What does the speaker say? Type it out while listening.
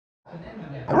So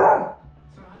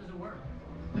how does it work?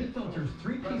 Leaf Filter's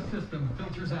three-piece system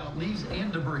filters out leaves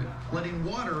and debris, letting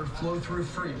water flow through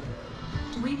freely.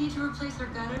 Do we need to replace our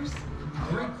gutters?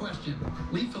 Great question.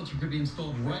 Leaf Filter could be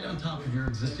installed right on top of your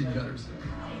existing gutters.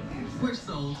 Which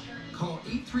sold? Call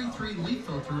 833-LEAF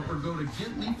FILTER or go to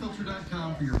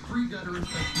getleaffilter.com for your free gutter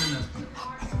inspection and estimate.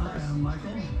 Hi, I'm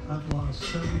Michael. I've lost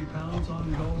 70 pounds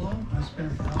on Golo. I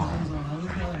spent thousands on other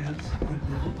diets that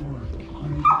didn't work. On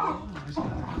Golo, I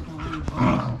spent a couple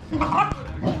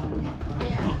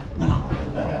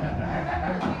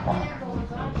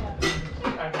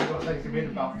I think it'll take you in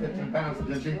about 15 pounds,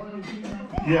 did you?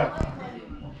 Yeah.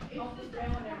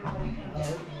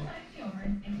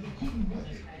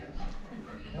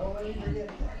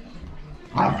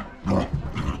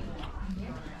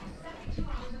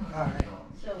 Alright.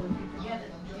 So if you forget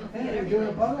it, you'll Hey, forget you doing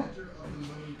a bubble?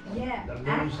 Yeah,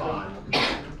 actually,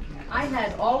 I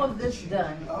had all of this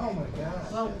done. Oh my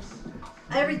God. Well,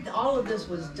 all of this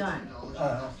was done,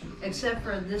 except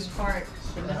for this part,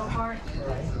 the middle part.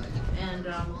 And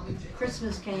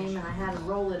Christmas came and I had to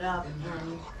roll it up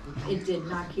and it did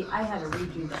not keep, I had to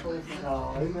redo the whole thing.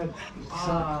 Oh, isn't it?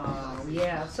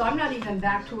 Yeah, so I'm not even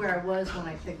back to where I was when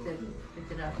I picked it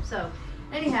up. So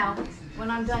anyhow, when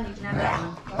I'm done, you can have that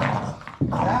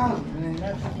one. Man,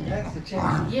 that's the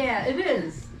chance. Yeah, it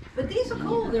is. But these are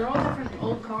cool. They're all different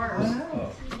old cars. Get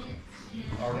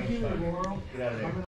out of there.